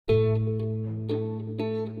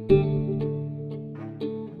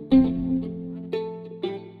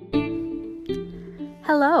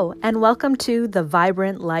Hello, and welcome to the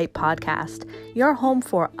Vibrant Light Podcast, your home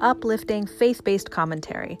for uplifting, faith-based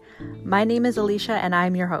commentary. My name is Alicia, and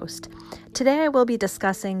I'm your host. Today I will be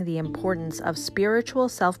discussing the importance of spiritual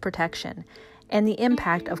self-protection and the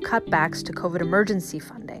impact of cutbacks to COVID emergency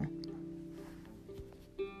funding.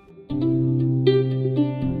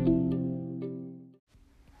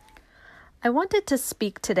 I wanted to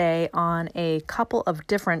speak today on a couple of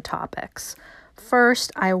different topics.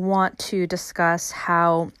 First, I want to discuss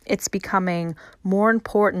how it's becoming more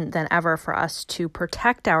important than ever for us to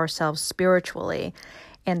protect ourselves spiritually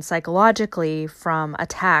and psychologically from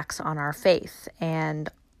attacks on our faith and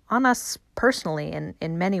on us personally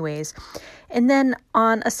in many ways. And then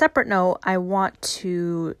on a separate note, I want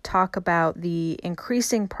to talk about the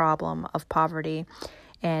increasing problem of poverty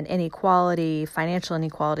and inequality, financial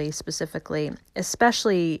inequality specifically,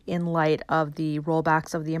 especially in light of the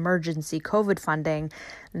rollbacks of the emergency COVID funding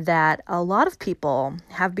that a lot of people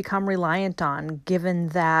have become reliant on, given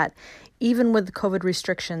that even with COVID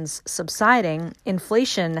restrictions subsiding,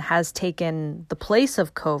 inflation has taken the place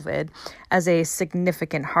of COVID as a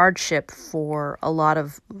significant hardship for a lot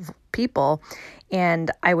of people.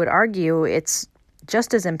 And I would argue it's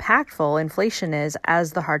just as impactful, inflation is,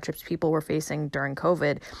 as the hardships people were facing during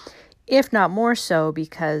COVID, if not more so,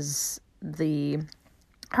 because the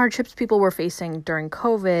hardships people were facing during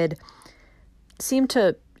COVID seem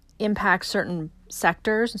to impact certain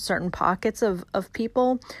sectors and certain pockets of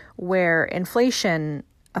people where inflation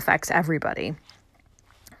affects everybody.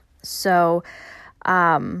 So,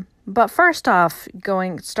 but first off,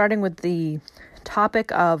 starting with the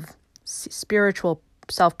topic of spiritual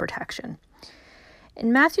self-protection.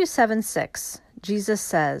 In Matthew 7:6, Jesus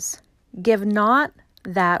says, "Give not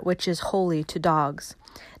that which is holy to dogs,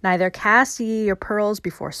 neither cast ye your pearls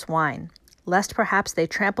before swine, lest perhaps they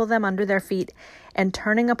trample them under their feet, and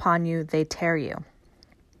turning upon you, they tear you."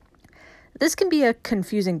 This can be a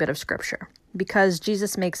confusing bit of scripture because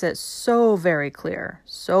Jesus makes it so very clear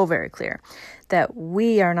that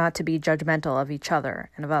we are not to be judgmental of each other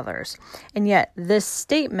and of others. And yet this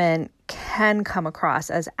statement can come across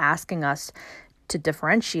as asking us to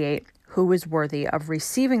differentiate who is worthy of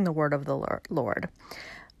receiving the word of the Lord.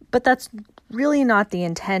 But that's really not the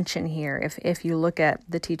intention here if you look at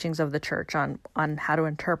the teachings of the church on how to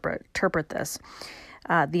interpret this.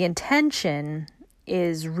 The intention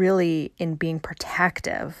is really in being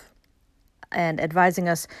protective and advising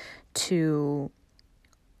us to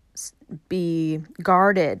be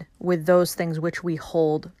guarded with those things which we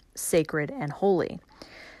hold sacred and holy.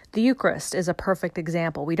 The Eucharist is a perfect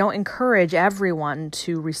example. We don't encourage everyone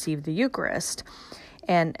to receive the Eucharist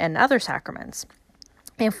and other sacraments.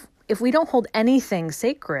 If we don't hold anything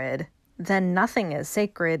sacred, then nothing is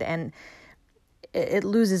sacred and it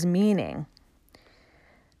loses meaning.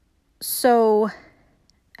 So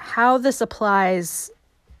how this applies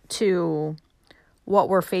to what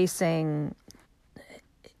we're facing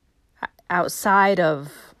outside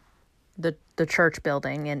of the church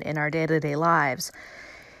building and in our day-to-day lives.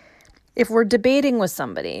 If we're debating with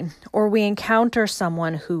somebody or we encounter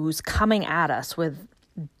someone who's coming at us with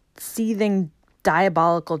seething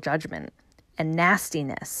diabolical judgment and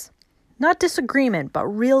nastiness, not disagreement, but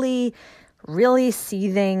really, really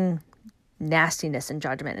seething nastiness and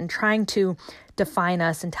judgment and trying to define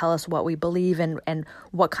us and tell us what we believe and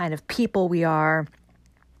what kind of people we are,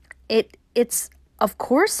 it's of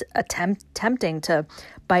course tempting to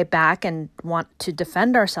bite back and want to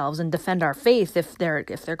defend ourselves and defend our faith if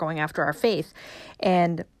they're going after our faith.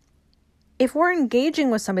 And if we're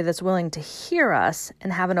engaging with somebody that's willing to hear us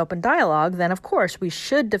and have an open dialogue, then of course we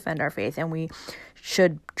should defend our faith and we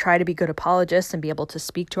should try to be good apologists and be able to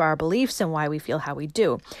speak to our beliefs and why we feel how we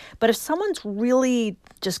do. But if someone's really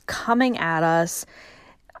just coming at us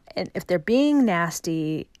and if they're being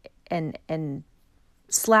nasty and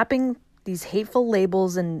slapping these hateful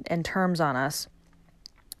labels and terms on us,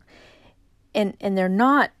 and they're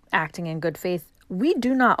not acting in good faith, we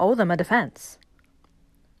do not owe them a defense.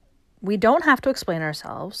 We don't have to explain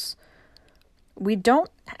ourselves. We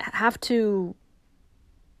don't have to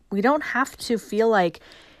feel like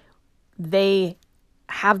they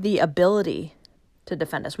have the ability to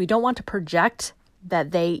defend us. We don't want to project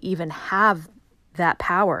that they even have that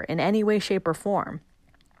power in any way, shape, or form.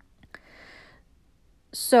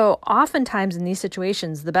 So oftentimes in these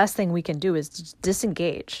situations, the best thing we can do is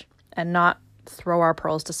disengage and not throw our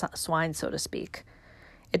pearls to swine, so to speak.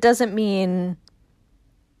 It doesn't mean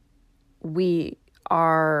we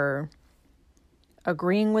are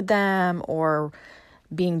agreeing with them or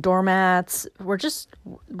being doormats.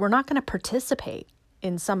 We're not going to participate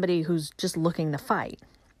in somebody who's just looking to fight.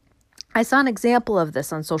 I saw an example of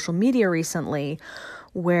this on social media recently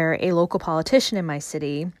where a local politician in my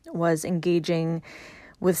city was engaging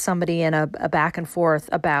with somebody in a back and forth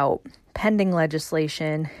about pending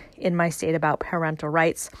legislation in my state about parental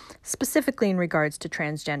rights, specifically in regards to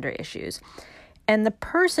transgender issues. And the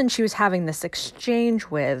person she was having this exchange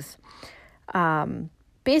with,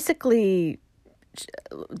 basically,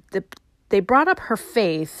 they brought up her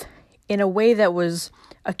faith in a way that was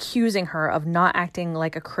accusing her of not acting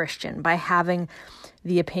like a Christian by having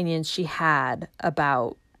the opinions she had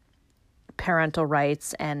about parental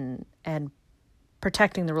rights and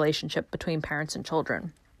protecting the relationship between parents and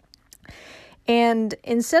children. And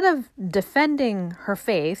instead of defending her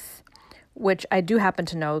faith, which I do happen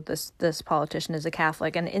to know this politician is a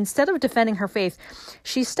Catholic, and instead of defending her faith,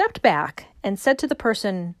 she stepped back and said to the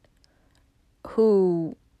person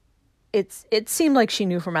who it seemed like she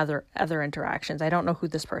knew from other interactions. I don't know who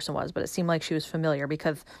this person was, but it seemed like she was familiar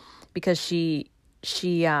because she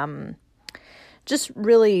just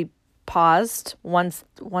really paused once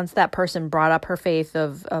that person brought up her faith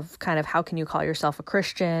of kind of how can you call yourself a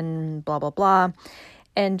Christian, blah, blah, blah,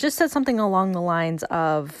 and just said something along the lines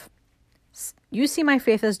of, you see my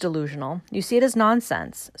faith as delusional, you see it as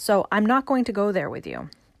nonsense, so I'm not going to go there with you.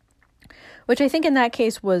 Which I think in that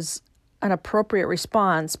case was an appropriate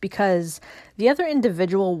response because the other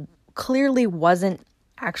individual clearly wasn't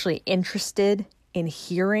actually interested in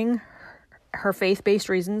hearing her faith-based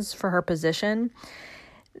reasons for her position.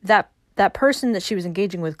 That person that she was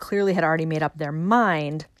engaging with clearly had already made up their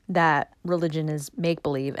mind that religion is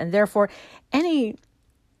make-believe, and therefore any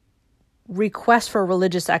request for a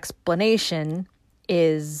religious explanation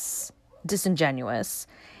is disingenuous,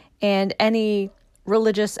 and any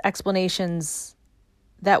religious explanations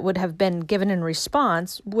that would have been given in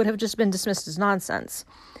response would have just been dismissed as nonsense.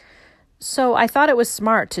 So I thought it was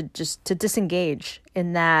smart to disengage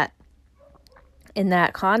in that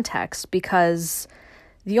context, because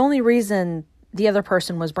the only reason the other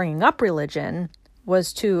person was bringing up religion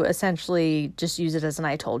was to essentially just use it as an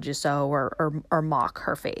 "I told you so" or mock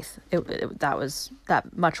her faith. That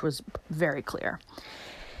much was very clear.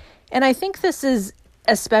 And I think this is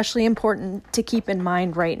especially important to keep in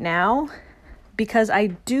mind right now, because I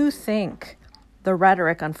do think the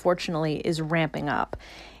rhetoric, unfortunately, is ramping up,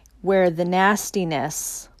 where the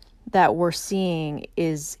nastiness that we're seeing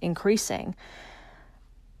is increasing.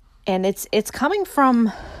 And it's coming from,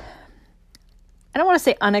 I don't want to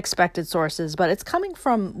say unexpected sources, but it's coming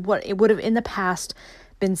from what it would have in the past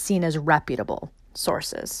been seen as reputable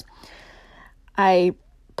sources. I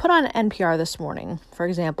put on NPR this morning, for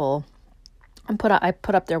example, I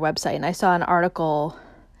put up their website, and I saw an article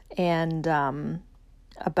and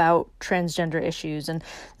about transgender issues, and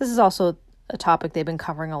this is also a topic they've been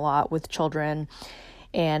covering a lot with children,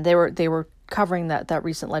 and they were covering that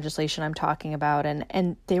recent legislation I'm talking about,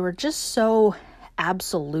 and they were just so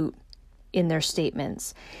absolute in their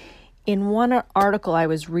statements. In one article I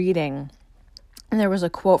was reading, and there was a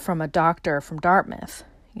quote from a doctor from Dartmouth.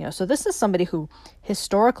 So this is somebody who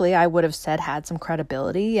historically I would have said had some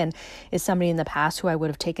credibility and is somebody in the past who I would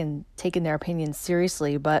have taken their opinions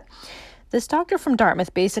seriously. But this doctor from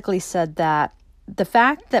Dartmouth basically said that the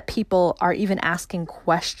fact that people are even asking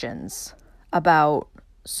questions about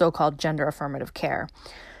so-called gender affirmative care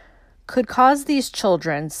could cause these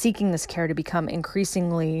children seeking this care to become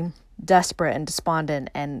increasingly desperate and despondent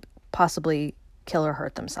and possibly kill or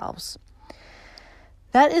hurt themselves.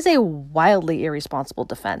 That is a wildly irresponsible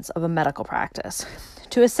defense of a medical practice,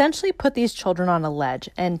 to essentially put these children on a ledge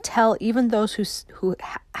and tell even those who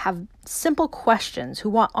have simple questions, who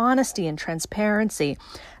want honesty and transparency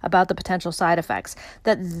about the potential side effects,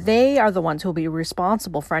 that they are the ones who will be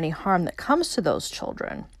responsible for any harm that comes to those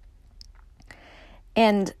children.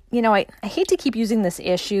 And, I hate to keep using this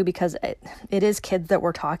issue because it is kids that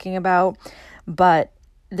we're talking about, but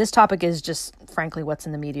this topic is just, frankly, what's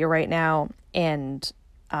in the media right now, and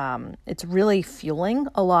it's really fueling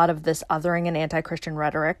a lot of this othering and anti-Christian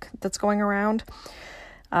rhetoric that's going around.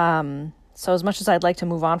 So as much as I'd like to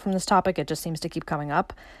move on from this topic, it just seems to keep coming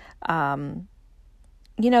up.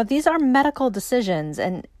 These are medical decisions,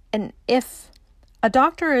 and if a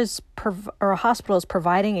doctor or a hospital is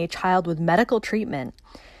providing a child with medical treatment,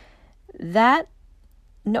 there's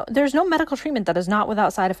no medical treatment that is not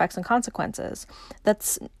without side effects and consequences.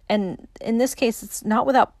 And in this case, it's not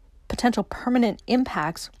without potential permanent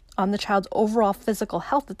impacts on the child's overall physical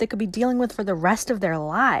health that they could be dealing with for the rest of their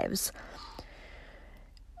lives.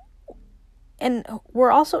 And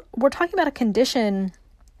we're talking about a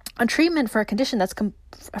treatment for a condition that's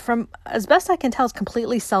from, as best I can tell, is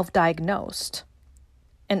completely self-diagnosed.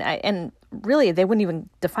 And really, they wouldn't even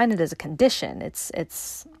define it as a condition.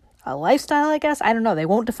 It's a lifestyle, I guess. I don't know. They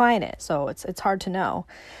won't define it, so it's hard to know.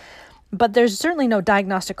 But there's certainly no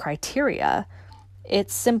diagnostic criteria.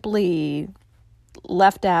 It's simply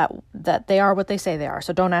left at that they are what they say they are.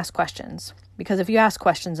 So don't ask questions. Because if you ask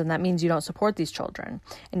questions, then that means you don't support these children.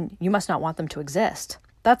 And you must not want them to exist.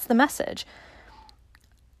 That's the message.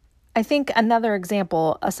 I think another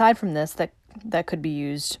example, aside from this, that could be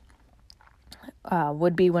used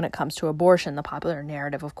would be when it comes to abortion. The popular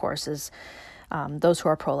narrative, of course, is those who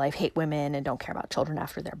are pro-life hate women and don't care about children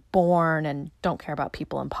after they're born and don't care about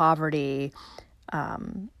people in poverty.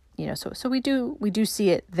 So we do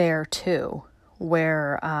see it there too,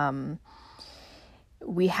 where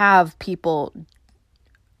we have people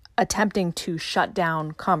attempting to shut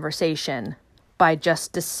down conversation by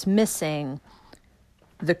just dismissing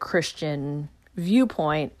the Christian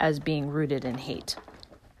viewpoint as being rooted in hate.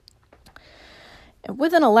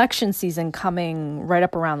 With an election season coming right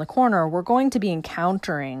up around the corner, we're going to be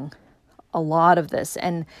encountering a lot of this,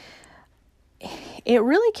 and it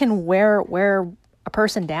really can wear a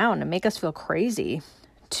person down and make us feel crazy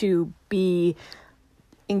to be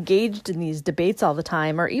engaged in these debates all the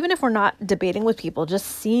time, or even if we're not debating with people, just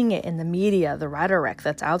seeing it in the media, the rhetoric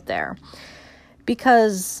that's out there.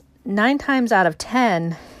 Because 9 times out of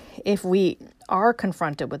 10, if we are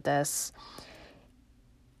confronted with this,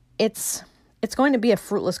 it's going to be a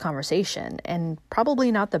fruitless conversation and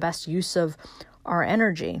probably not the best use of our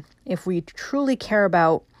energy. If we truly care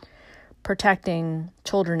about protecting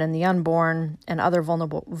children and the unborn and other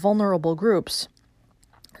vulnerable groups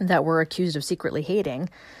that we're accused of secretly hating,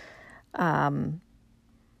 then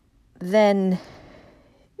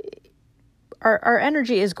our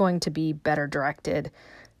energy is going to be better directed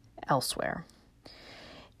elsewhere.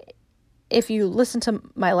 If you listen to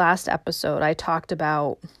my last episode, I talked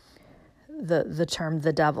about the term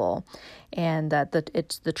the devil, and that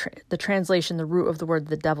it's the translation, the root of the word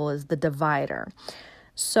the devil is the divider.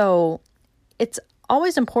 So it's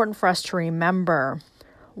always important for us to remember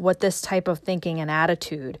what this type of thinking and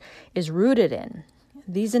attitude is rooted in.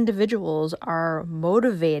 These individuals are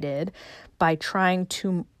motivated by trying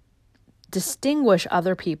to distinguish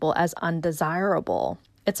other people as undesirable.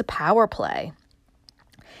 It's a power play.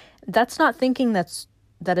 That's not thinking that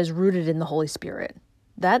is rooted in the Holy Spirit.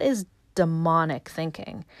 That is demonic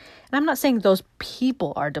thinking. And I'm not saying those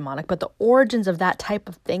people are demonic, but the origins of that type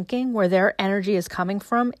of thinking, where their energy is coming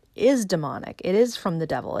from, is demonic. It is from the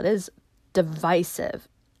devil. It is divisive,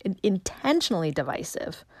 intentionally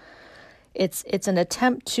divisive. It's an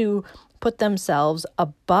attempt to put themselves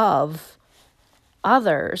above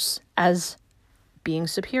others as being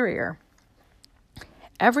superior.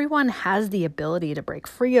 Everyone has the ability to break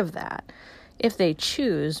free of that if they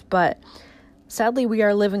choose, but sadly, we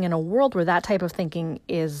are living in a world where that type of thinking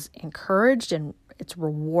is encouraged and it's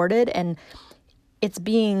rewarded, and it's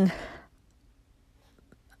being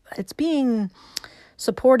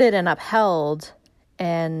supported and upheld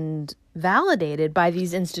and validated by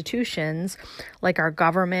these institutions like our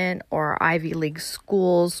government or Ivy League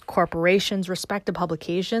schools, corporations, respected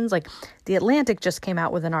publications. Like The Atlantic just came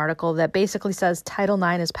out with an article that basically says Title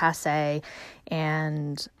IX is passé,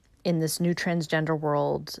 and in this new transgender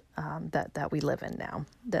world that we live in now,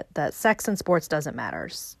 that sex and sports doesn't matter.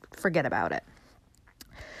 Just forget about it.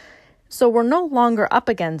 So we're no longer up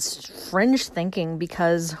against fringe thinking,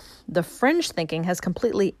 because the fringe thinking has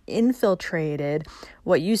completely infiltrated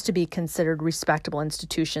what used to be considered respectable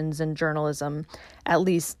institutions in journalism, at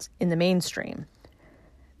least in the mainstream.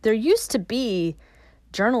 There used to be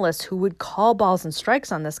journalists who would call balls and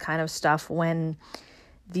strikes on this kind of stuff when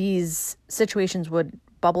these situations would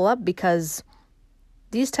bubble up, because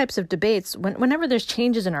these types of debates, whenever there's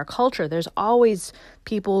changes in our culture, there's always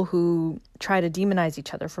people who try to demonize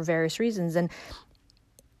each other for various reasons. And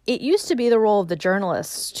it used to be the role of the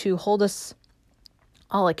journalists to hold us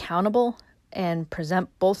all accountable and present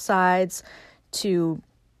both sides, to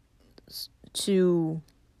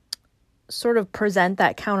sort of present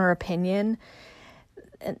that counter opinion.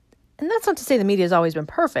 And that's not to say the media has always been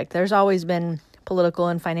perfect. There's always been political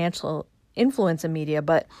and financial influence in media,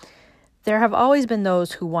 but there have always been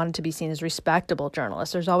those who wanted to be seen as respectable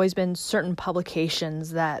journalists. There's always been certain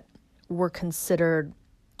publications that were considered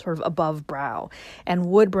sort of above brow and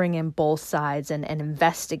would bring in both sides and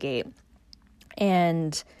investigate.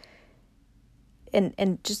 And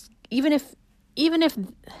just even if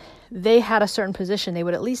they had a certain position, they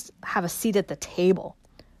would at least have a seat at the table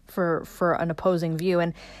for an opposing view.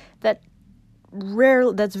 And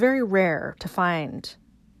that's very rare to find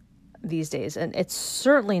these days, and it's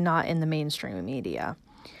certainly not in the mainstream media.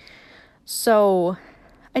 So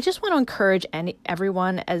I just want to encourage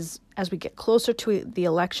everyone as we get closer to the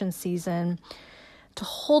election season to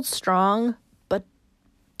hold strong, but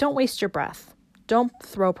don't waste your breath. Don't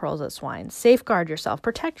throw pearls at swine. Safeguard yourself.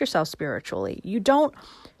 Protect yourself spiritually. We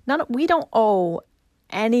don't owe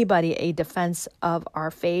anybody a defense of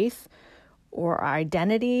our faith or our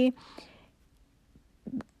identity.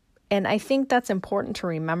 And I think that's important to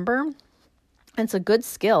remember. It's a good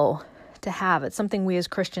skill to have. It's something we as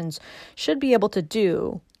Christians should be able to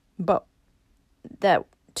do, but that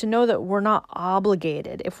to know that we're not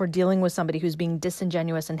obligated, if we're dealing with somebody who's being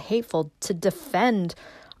disingenuous and hateful, to defend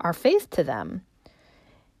our faith to them.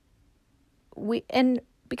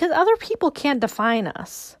 Because other people can't define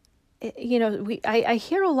us. I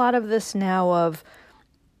hear a lot of this now of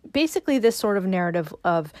basically this sort of narrative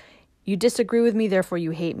of, you disagree with me, therefore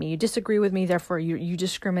you hate me. You disagree with me, therefore you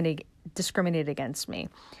discriminate against me.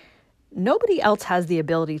 Nobody else has the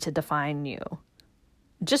ability to define you.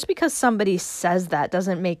 Just because somebody says that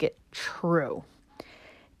doesn't make it true.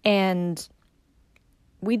 And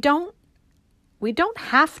we don't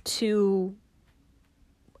have to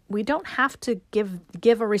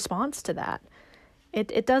give a response to that.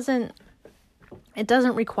 It doesn't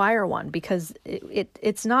require one, because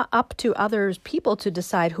it's not up to other people to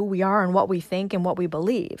decide who we are and what we think and what we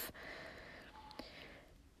believe.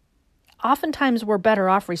 Oftentimes we're better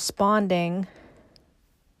off responding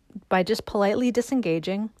by just politely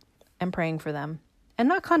disengaging and praying for them, and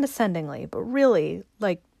not condescendingly, but really,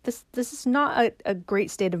 like, this is not a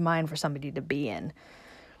great state of mind for somebody to be in.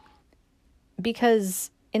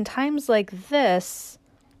 Because in times like this,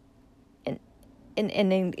 in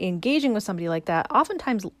engaging with somebody like that,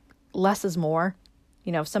 oftentimes less is more.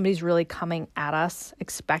 If somebody's really coming at us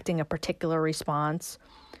expecting a particular response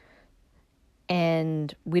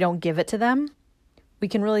and we don't give it to them, we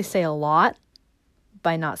can really say a lot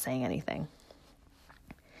by not saying anything.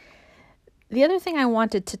 The other thing I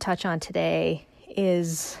wanted to touch on today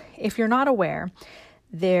is, if you're not aware,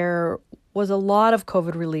 there was a lot of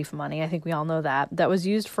COVID relief money, I think we all know that was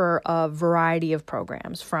used for a variety of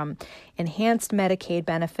programs, from enhanced Medicaid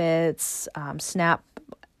benefits, SNAP,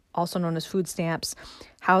 also known as food stamps,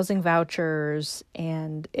 housing vouchers,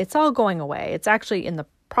 and it's all going away. It's actually in the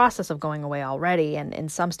process of going away already, and in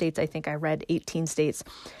some states, I think I read 18 states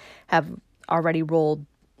have already rolled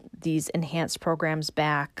these enhanced programs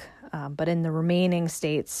back, but in the remaining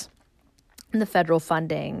states, the federal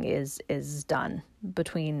funding is done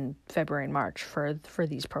between February and March for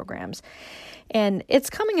these programs. And it's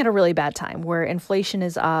coming at a really bad time where inflation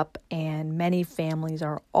is up and many families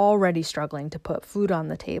are already struggling to put food on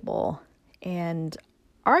the table. And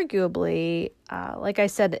arguably, like I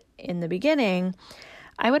said in the beginning,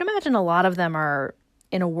 I would imagine a lot of them are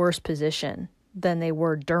in a worse position than they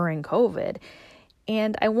were during COVID.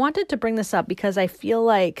 And I wanted to bring this up because I feel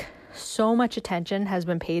like so much attention has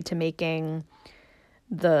been paid to making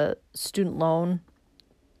the student loan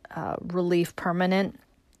relief permanent,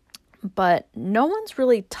 but no one's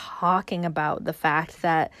really talking about the fact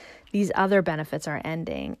that these other benefits are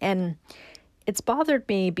ending. And it's bothered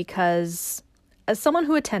me because, as someone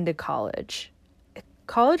who attended college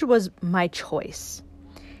was my choice,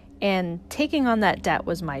 and taking on that debt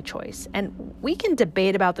was my choice. And we can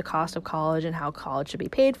debate about the cost of college and how college should be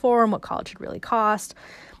paid for and what college should really cost.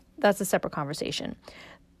 That's a separate conversation.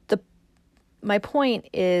 My point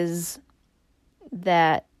is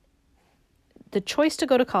that the choice to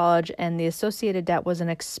go to college and the associated debt was an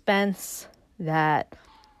expense that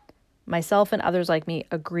myself and others like me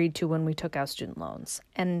agreed to when we took out student loans.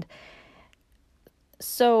 And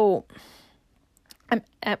so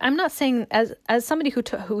I'm not saying as somebody who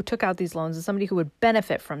took out these loans, as somebody who would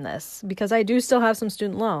benefit from this, because I do still have some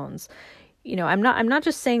student loans. I'm not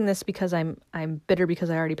just saying this because I'm bitter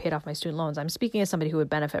because I already paid off my student loans. I'm speaking as somebody who would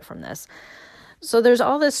benefit from this. So there's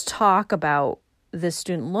all this talk about this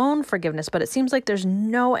student loan forgiveness, but it seems like there's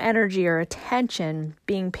no energy or attention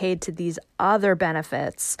being paid to these other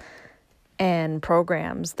benefits and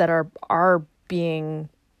programs that are being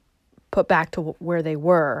put back to where they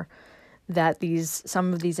were, that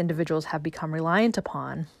some of these individuals have become reliant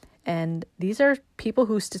upon. And these are people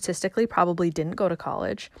who statistically probably didn't go to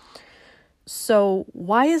college. So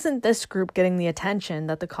why isn't this group getting the attention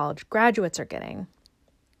that the college graduates are getting?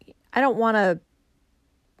 I don't want to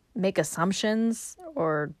make assumptions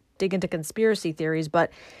or dig into conspiracy theories,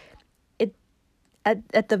 but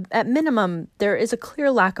at minimum, there is a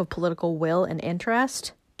clear lack of political will and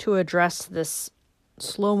interest to address this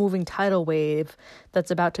slow-moving tidal wave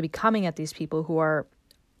that's about to be coming at these people who are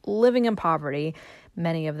living in poverty,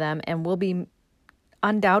 many of them, and will be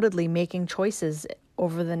undoubtedly making choices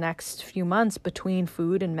over the next few months between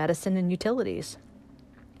food and medicine and utilities.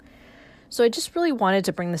 So I just really wanted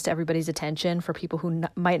to bring this to everybody's attention for people who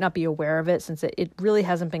might not be aware of it, since it really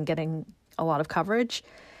hasn't been getting a lot of coverage.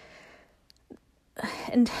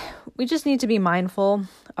 And we just need to be mindful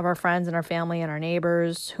of our friends and our family and our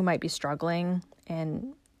neighbors who might be struggling.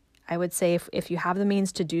 And I would say if you have the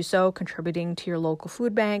means to do so, contributing to your local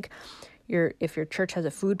food bank, if your church has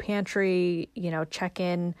a food pantry, check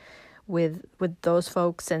in with those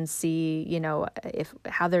folks and see,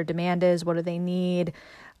 how their demand is, what do they need?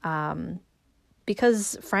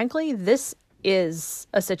 Because frankly, this is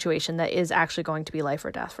a situation that is actually going to be life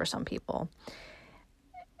or death for some people.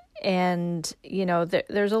 And,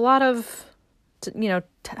 there's a lot of,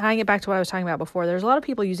 tying it back to what I was talking about before, there's a lot of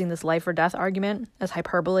people using this life or death argument as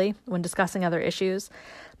hyperbole when discussing other issues.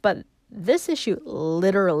 But this issue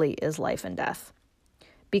literally is life and death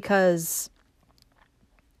because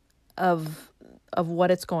of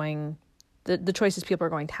what it's going, the choices people are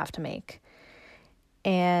going to have to make.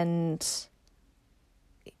 And,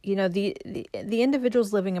 the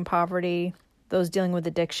individuals living in poverty, those dealing with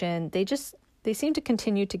addiction, they seem to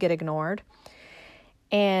continue to get ignored.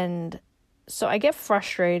 And so I get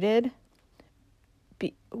frustrated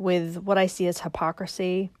with what I see as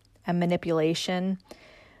hypocrisy and manipulation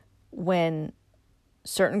when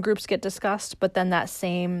certain groups get discussed, but then that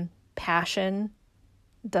same passion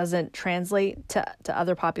doesn't translate to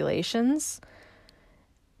other populations.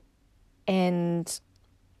 And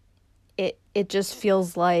it just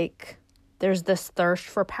feels like there's this thirst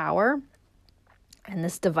for power and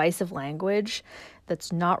this divisive language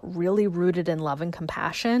that's not really rooted in love and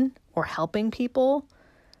compassion or helping people.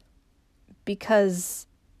 Because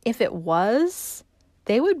if it was,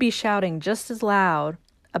 they would be shouting just as loud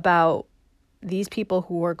about these people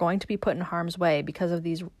who are going to be put in harm's way because of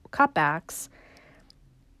these cutbacks.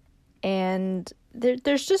 And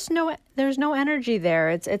there's no energy there.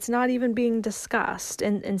 It's not even being discussed.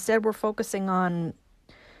 And instead we're focusing on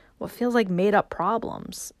what feels like made up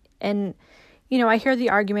problems. And, I hear the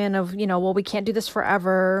argument of, well, we can't do this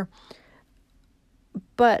forever.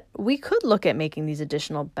 But we could look at making these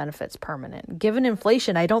additional benefits permanent. Given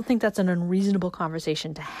inflation, I don't think that's an unreasonable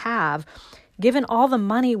conversation to have. Given all the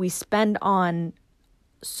money we spend on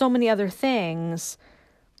so many other things,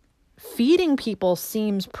 feeding people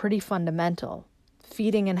seems pretty fundamental.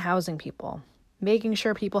 Feeding and housing people, making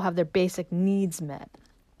sure people have their basic needs met.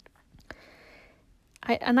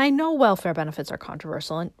 I know welfare benefits are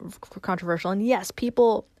controversial, and yes,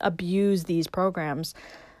 people abuse these programs,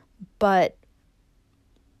 but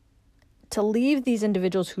to leave these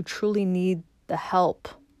individuals who truly need the help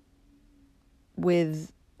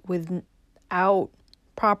without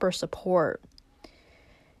proper support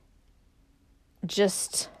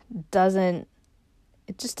just doesn't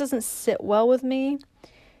sit well with me.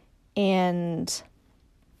 And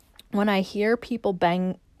when I hear people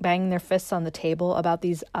bang their fists on the table about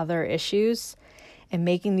these other issues and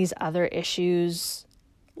making these other issues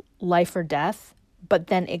life or death, but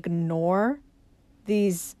then ignore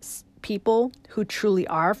these people who truly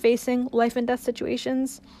are facing life and death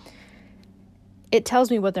situations, it tells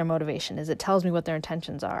me what their motivation is. It tells me what their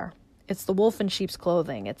intentions are. It's the wolf in sheep's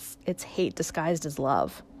clothing. It's hate disguised as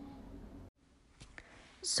love.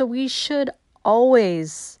 So we should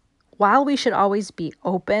always be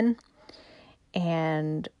open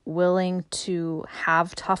and willing to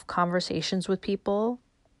have tough conversations with people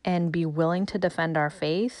and be willing to defend our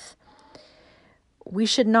faith. We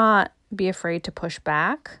should not be afraid to push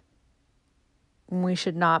back. We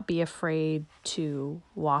should not be afraid to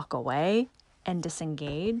walk away and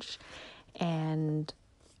disengage and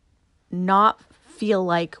not feel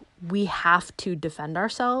like we have to defend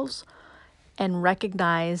ourselves, and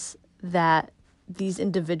recognize that these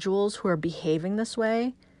individuals who are behaving this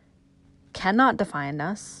way cannot define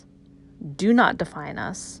us, do not define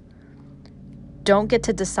us, don't get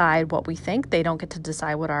to decide what we think. They don't get to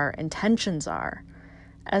decide what our intentions are.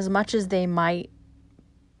 As much as they might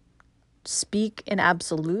speak in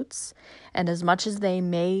absolutes, and as much as they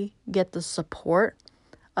may get the support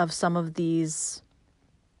of some of these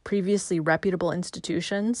previously reputable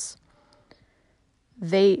institutions,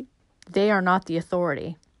 they are not the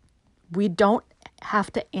authority. We don't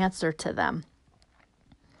have to answer to them.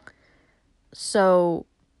 So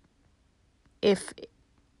if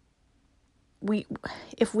we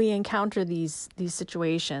encounter these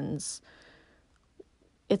situations,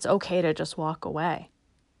 it's okay to just walk away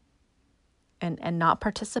and not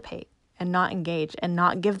participate and not engage and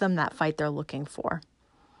not give them that fight they're looking for.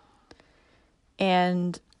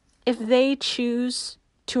 And if they choose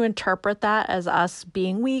to interpret that as us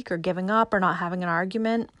being weak or giving up or not having an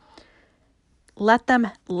argument, let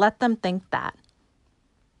them think that.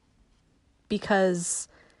 Because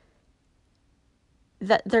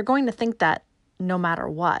that they're going to think that no matter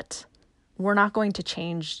what, we're not going to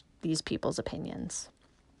change these people's opinions.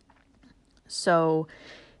 So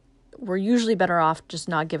we're usually better off just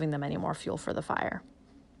not giving them any more fuel for the fire.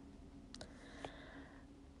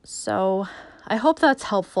 So I hope that's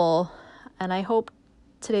helpful, and I hope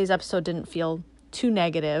today's episode didn't feel too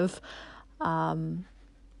negative.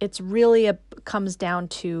 It's really comes down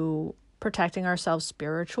to protecting ourselves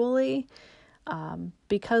spiritually,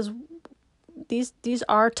 because these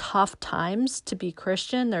are tough times to be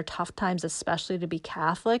Christian. They're tough times, especially to be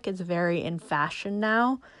Catholic. It's very in fashion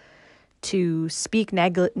now to speak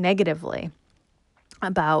negatively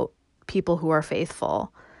about people who are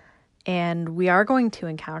faithful. And we are going to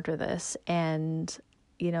encounter this. And,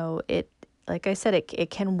 it, like I said, it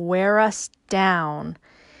can wear us down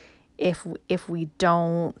if we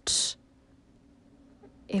don't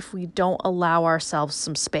allow ourselves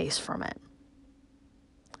some space from it.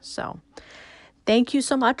 So, thank you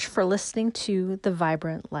so much for listening to the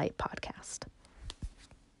Vibrant Light podcast.